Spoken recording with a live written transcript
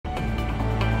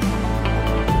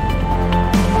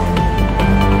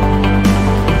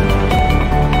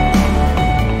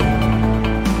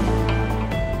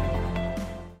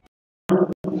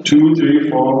2, 3,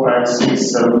 4, 5,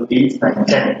 6, 7, 8, 9,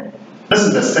 10. This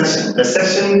is the section. The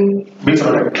section based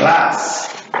on the class.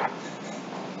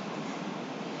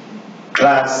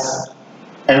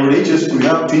 And with HSP we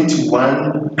have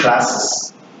 21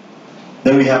 classes.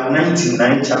 Then we have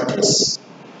 99 chapters.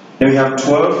 Then we have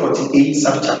 1248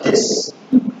 subchapters.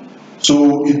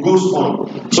 So it goes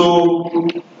on. So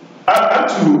up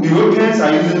to Europeans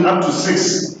are using up to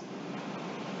 6.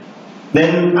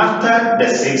 Then after the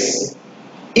 6,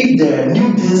 if there are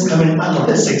new things coming out of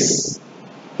the 6,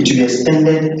 it will be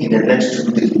extended in the next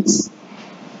 2 decades.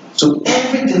 So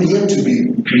everything yet to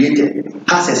be created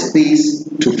has a space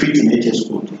to fit in HS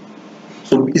code.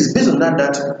 So it's based on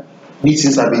that these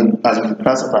things has been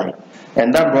classified,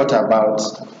 and that brought about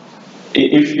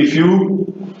these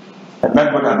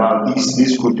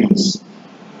groupings.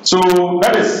 So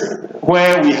that is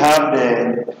where we have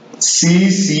the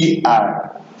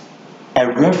CCR, a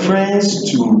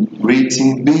reference to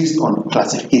rating based on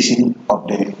classification of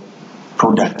the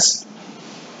products.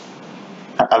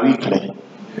 Are we clear?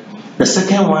 The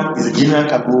second one is the general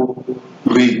cargo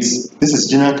rate. This is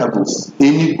general cargoes,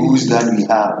 any goods that we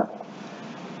have.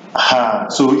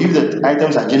 So if the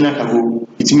items are general cargo,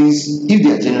 it means if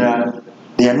they are general,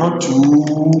 they are not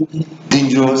too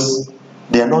dangerous,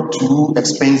 they are not too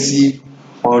expensive,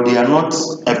 or they are not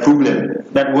a problem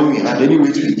that when we have any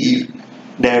weight we give,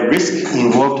 the risk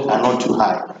involved are not too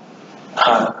high.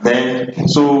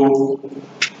 So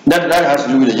that has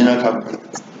to do with the general cargo.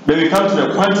 Then we come to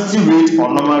the quantity rate or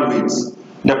normal rate.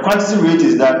 The quantity rate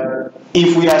is that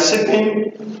if we are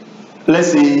shipping,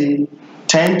 let's say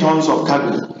 10 tons of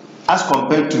cargo as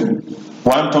compared to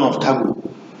 1 ton of cargo,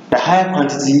 the higher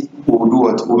quantity will do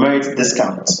what? Will merit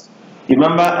discount.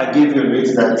 Remember I gave you a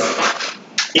rate that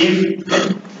if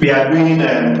we are doing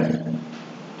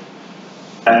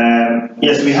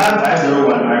yes, we had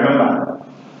 501, I remember.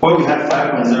 When we had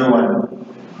 5.01,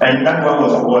 and that one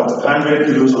was what? 100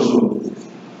 kilos or so.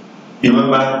 You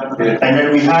remember? Yeah. And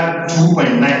then we had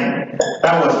 2.9.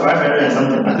 That was 500 and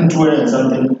something, I think 200 and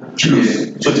something kilos.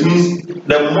 Yeah. So it means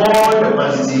the more the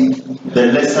quantity, the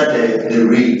lesser the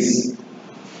rates.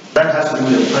 That has to do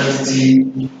with the quantity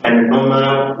and the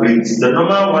normal rates. The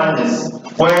normal one is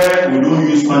where we don't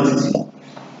use quantity.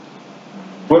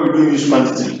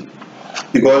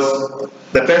 Because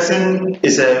the person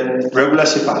is a regular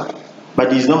shipper,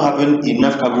 but he's not having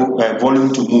enough cargo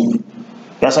volume to move.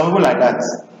 There are some people like that.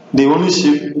 They only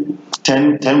ship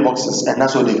 10 boxes, and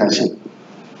that's what they can ship.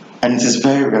 And it is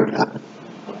very regular.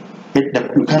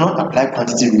 You cannot apply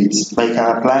quantity rates, but you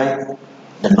can apply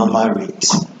the normal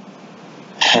rates.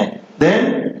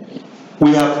 Then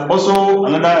we have also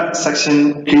another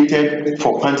section created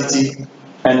for quantity,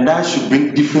 and that should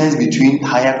bring difference between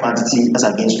higher quantity as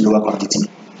against lower quantity.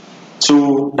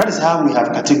 So that is how we have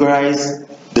categorized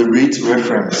the rate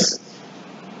reference,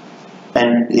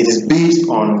 and it is based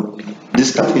on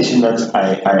this calculation that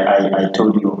I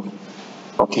told you.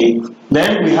 Okay.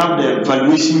 Then we have the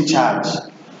valuation charge,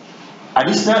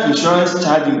 additional insurance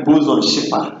charge imposed on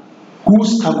shipper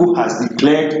whose cargo has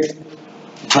declared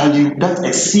value that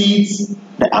exceeds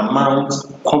the amount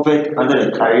covered under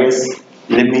the carrier's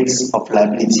limits of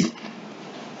liability.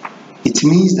 It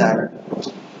means that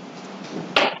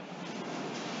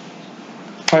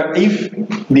if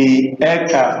the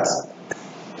aircraft,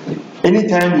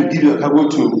 anytime you give your cargo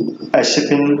to a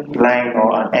shipping line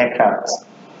or an aircraft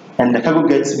and the cargo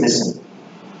gets missing,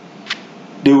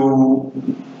 they will,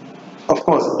 of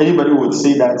course, anybody would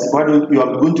say that, why don't you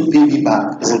are going to pay me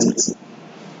back, isn't it?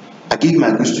 I gave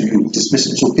my goods to you, it is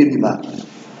missing, so pay me back.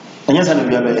 And yes,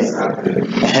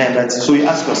 so you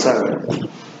ask yourself,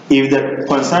 if the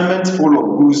consignment full of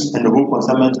goods and the whole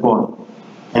consignment gone,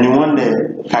 and you want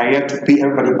the carrier to pay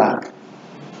everybody back,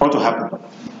 what will happen?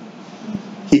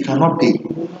 He cannot pay.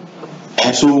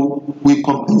 And so we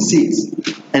compensate,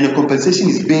 and the compensation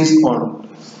is based on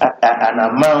an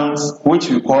amount which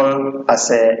we call as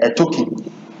a token.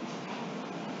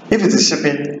 If it is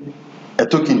shipping, a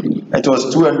token, it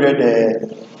was 200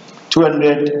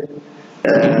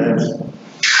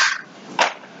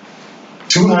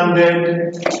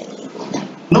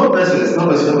 no pesos.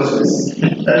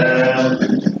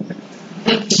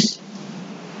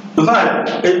 In fact,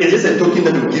 it is a token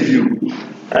that will give you.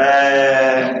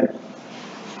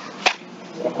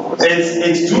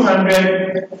 It's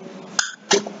 $200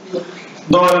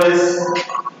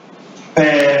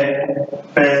 per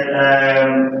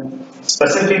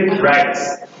specific rights.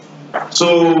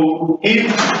 So if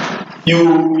you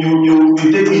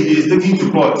take it, is taken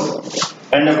to court,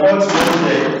 and the court wants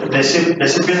the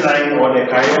shipping line or the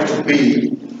carrier to pay,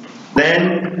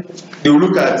 then they will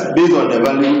look at based on the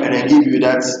value and then give you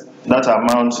that that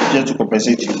amount just to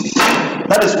compensate you.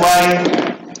 That is why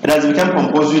it has become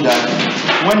compulsory that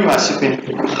when you are shipping,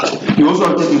 you also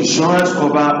have to take insurance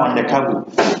cover on the cargo,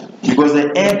 because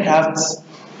the aircraft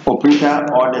operator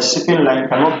or the shipping line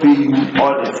cannot pay you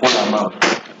all the full amount.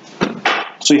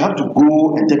 So you have to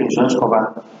go and take insurance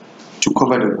cover to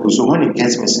cover the goods. So when it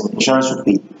gets missing, insurance will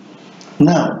pay.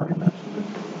 Now,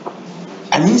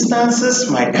 an instances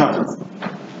might come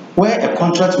where a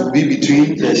contract will be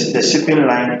between the shipping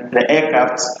line, the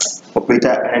aircraft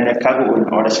operator, and the cargo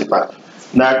owner or the shipper.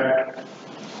 Now,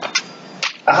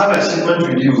 I have a shipment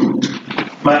with you.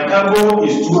 My cargo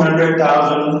is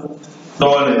 $200,000.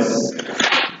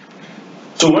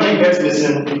 So when it gets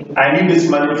missing, I need this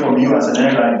money from you as an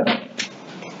airline.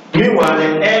 Meanwhile,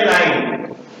 the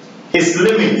airline is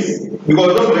limited,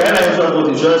 because those the airline also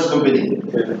insurance company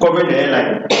cover the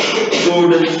airline. So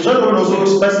the insurance company also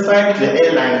specified the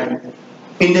airline,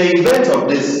 in the event of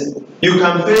this, you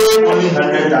can pay only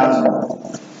 100,000.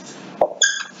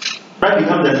 That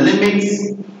becomes the limit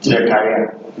to the carrier,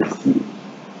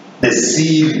 the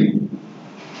ceiling.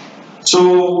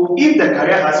 So if the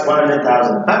carrier has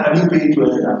 100,000, how can you pay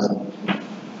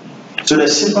 200,000? So the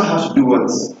shipper has to do what?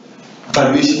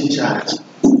 Valuation charge.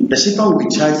 The shipper will be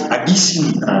charged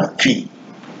additional fee,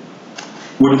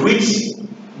 with which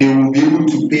they will be able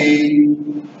to pay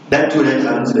that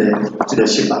 200,000 to the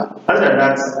shipper. Other than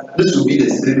that, this will be the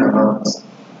ceiling amount.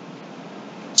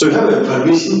 So you have a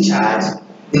valuation charge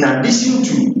in addition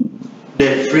to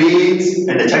the freight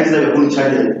and the charges that you're going to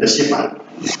charge the shipper.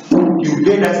 You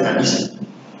pay that in addition,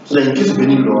 so that in case of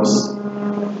any loss,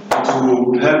 it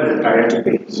will help the carrier to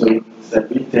pay. So it's a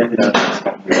big term that is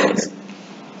comprehensive.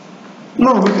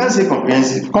 No, we can't say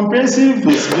comprehensive. Comprehensive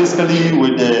is basically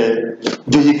with the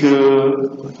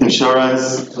vehicle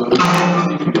insurance. So you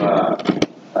are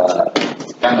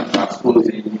kind of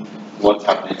transposing what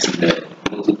happens in the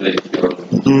multiple insurance.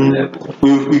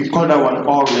 We call that one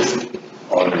all risk.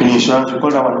 In insurance, we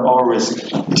call that one all risk.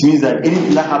 It means that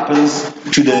anything that happens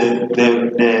to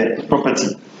the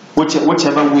property,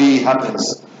 whichever way it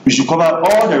happens, we should cover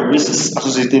all the risks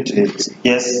associated to it.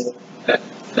 Yes?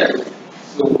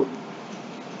 So,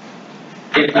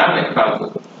 if I'm a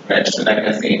cargo, right, so like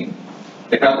I said,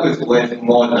 the cargo is worth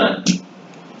more than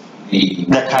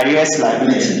the carrier's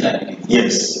liability.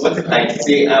 Yes. What if I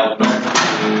say I will not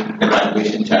pay the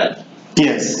valuation charge?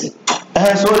 Yes.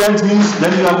 So that means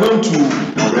then you are going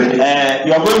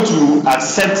to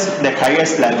accept the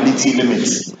carrier's liability limit.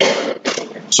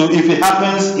 So if it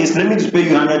happens, his limit is pay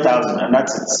you 100,000, and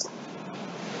that's it.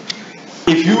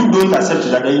 If you don't accept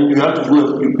that, then you have to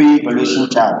go and pay valuation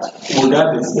charge. Would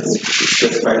that be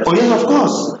specified? Oh yes, of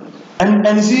course. And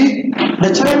you see,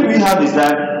 the challenge we have is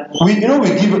that we give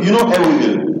airway bill.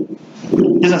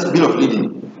 This is bill of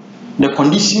lading. The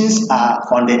conditions are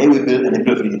on the airway bill and the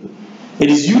bill of lading. It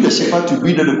is you, the shipper, to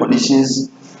read all the conditions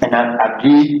and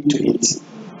agree to it.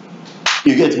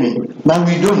 You get me? But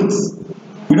we don't.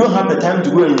 We don't have the time to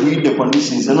go and read the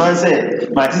conditions. And I say,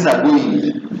 my things are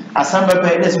going. As some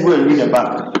let's go and read the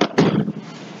back.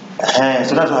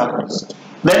 So that's what happens.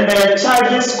 Then the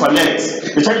charges collect.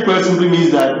 The charge collect simply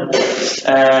means that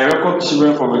record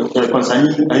shipment from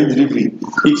concerning delivery.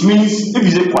 It means, if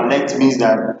you say collect, means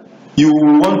that you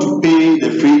want to pay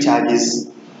the freight charges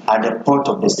at the port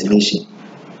of destination.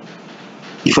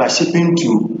 If you are shipping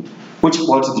to, which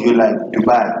port do you like?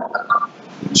 Dubai.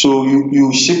 So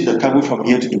you ship the cargo from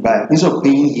here to Dubai. Instead of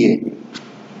paying here,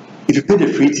 if you pay the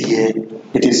freight here,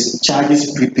 it is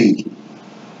charges prepaid.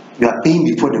 You are paying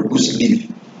before the goods leave.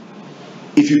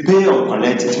 If you pay or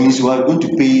collect, it means you are going to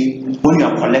pay when you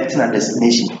are collecting at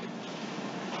destination.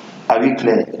 Are we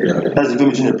clear? Yeah. That's the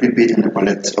difference between the prepaid and the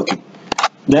collect. Okay.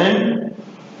 Then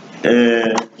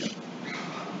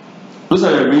those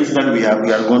are the rates that we are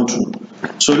going through.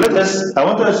 So I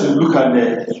want us to look at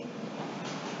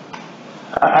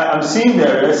I'm seeing the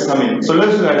rest coming. So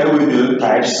let's look at airway bill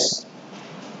types.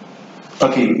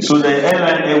 Okay, so the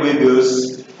airline airway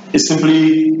bills is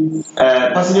simply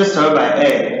passengers travel by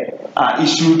air are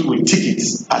issued with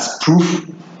tickets as proof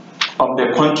of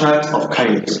the contract of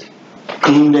carriage.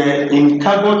 In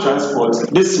cargo transport,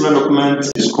 this similar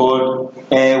document is called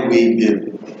airway bill.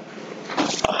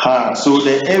 So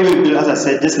the airway bill, as I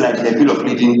said, just like the bill of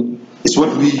lading, is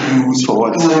what we use for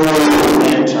what?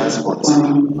 Air transport.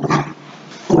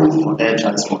 For air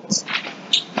transport.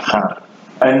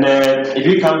 And if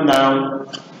you come down,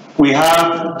 we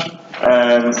have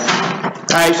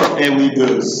types of airway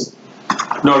bills.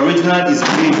 The original is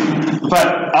green,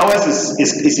 but ours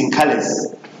is in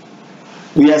colors.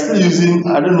 We are still using,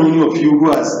 I don't know any of you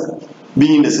who has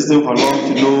been in the system for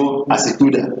long to know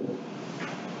Asikuda.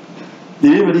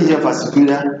 Did anybody hear of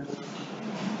Asikuda?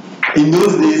 In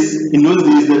those days,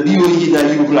 the BOE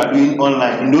that you people are doing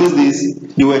online, in those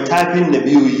days, you were typing the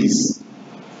BOEs.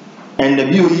 And the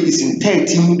BOE is in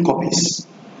 13 copies.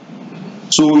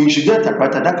 So you should get a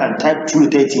typewriter that can type through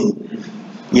the 13.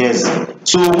 Yes.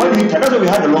 So when you type, that's why we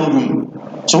had a long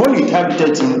room. So when you type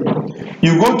 13,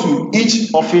 you go to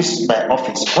each office by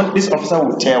office. When this officer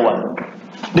will tear one,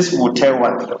 this will tear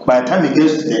one. By the time it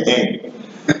gets to the end,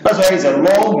 that's why it's a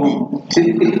long room.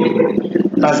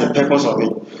 That's the purpose of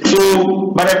it.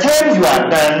 So by the time you are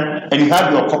done and you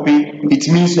have your copy, it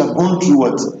means you have gone through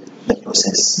what? The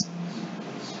process.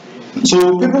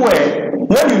 So people were,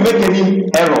 when you make any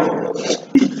error,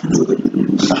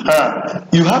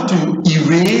 you have to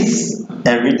erase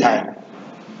and retype.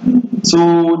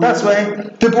 So that's why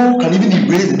people can even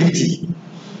erase the duty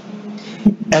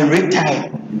and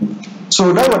retype.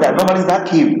 So that was the anomalies that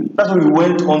came. That's why we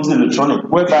went on to electronic,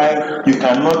 whereby you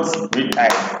cannot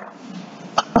retype.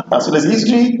 So there's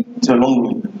history to a long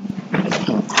way.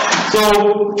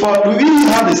 So we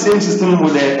have the same system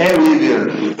with the airway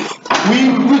bill.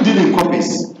 We did in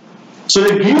copies. So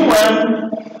the green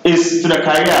one is to the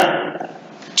carrier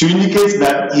to indicate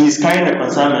that he is carrying a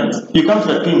consignment. You come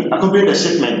to the pink, accompany the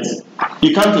shipment.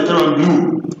 You come to turn on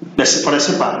blue for the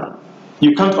shipper.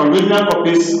 You come to original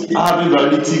copies, having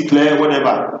validity, clear,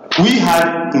 whatever. We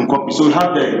had in copies. So we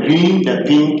have the green, the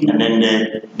pink, and then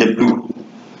the blue.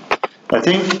 I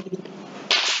think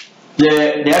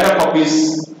the other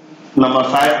copies, number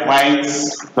 5 white,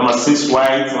 number 6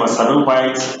 white, number 7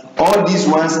 white, all these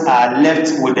ones are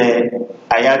left with the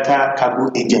IATA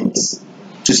cargo agents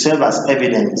to serve as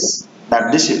evidence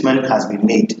that this shipment has been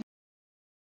made.